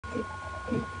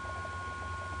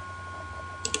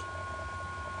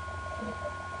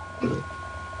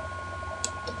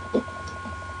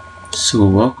So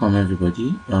welcome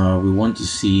everybody. We want to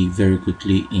see very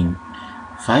quickly in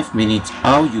 5 minutes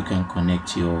how you can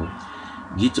connect your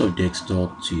GitHub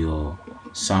desktop to your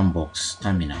sandbox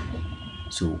terminal.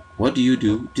 So what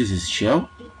do? This is Shell.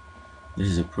 This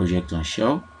is a project on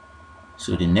Shell.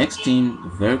 So the next thing,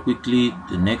 very quickly,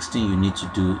 the next thing you need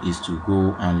to do is to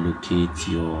go and locate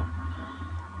your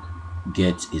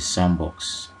get a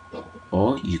sandbox,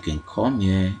 or you can come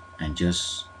here and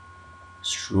just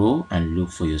stroll and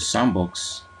look for your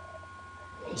sandbox.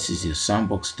 This is your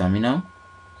sandbox terminal.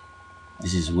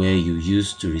 This is where you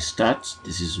use to restart.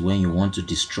 This is when you want to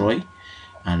destroy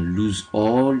and lose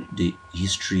all the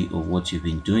history of what you've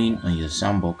been doing on your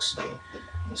sandbox.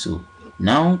 So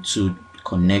now to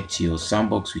connect your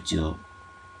sandbox with your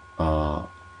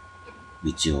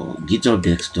GitHub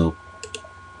desktop,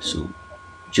 so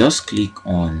just click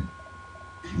on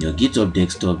your GitHub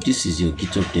desktop. This is your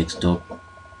GitHub desktop.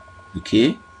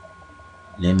 Okay,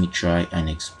 let me try and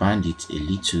expand it a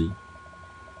little.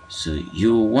 So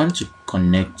you want to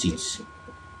connect it.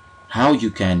 How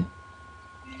you can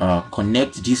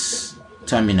connect this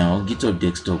terminal GitHub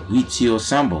desktop with your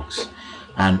sandbox,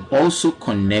 and also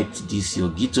connect this your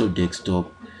GitHub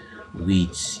desktop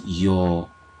with your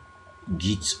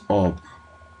GitHub.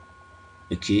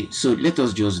 Okay, so let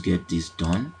us just get this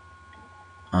done.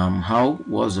 How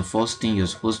was the first thing you're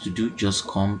supposed to do? Just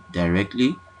come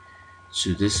directly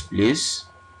to this place,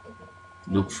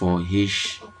 look for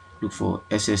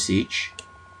SSH.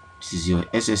 This is your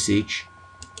SSH.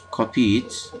 Copy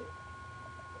it.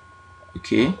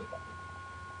 Okay,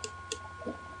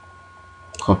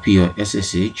 copy your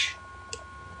SSH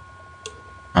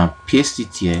and paste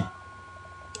it here.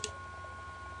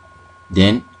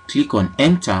 Then click on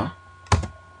enter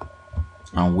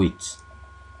and wait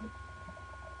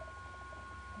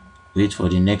for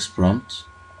the next prompt.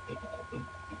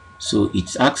 So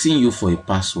it's asking you for a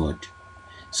password.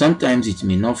 Sometimes it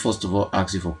may not first of all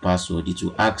ask you for password. It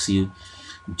will ask you,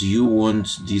 do you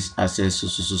want this access?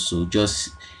 So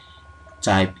just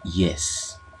type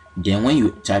yes. Then when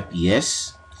you type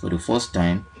yes for the first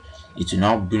time, it will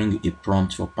now bring a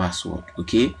prompt for password.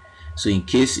 Okay, so in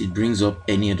case it brings up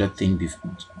any other thing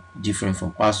different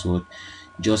from password,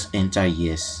 just enter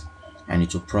yes and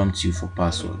it will prompt you for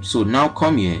password. So now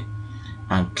come here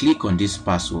and click on this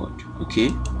password. Okay,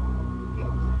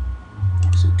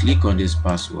 so click on this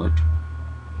password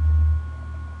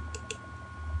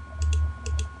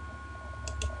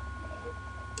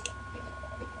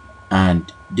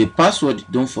and the password,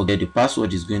 don't forget the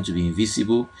password is going to be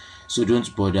invisible, so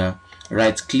don't bother.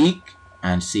 Right click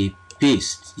and say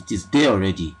paste. It is there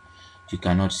already, you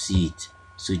cannot see it,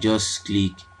 so just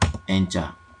click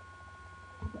enter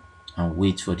and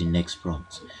wait for the next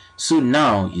prompt. So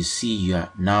now you see you are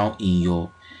now in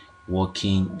your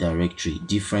working directory,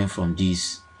 different from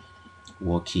this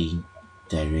working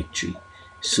directory.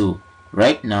 So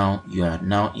right now you are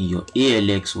now in your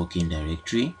ALX working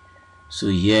directory. So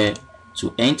here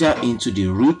to enter into the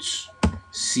root,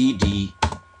 cd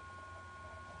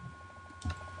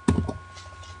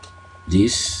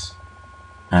this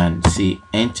and say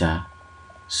enter.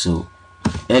 So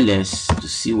ls to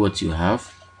see what you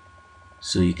have.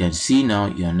 So you can see now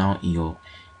you are now in your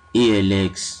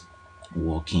ALX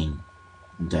working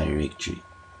directory.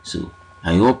 So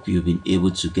I hope you've been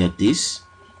able to get this.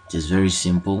 It is very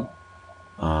simple.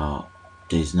 There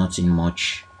is nothing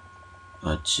much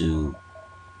to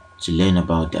learn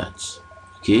about that.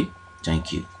 Okay,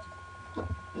 thank you.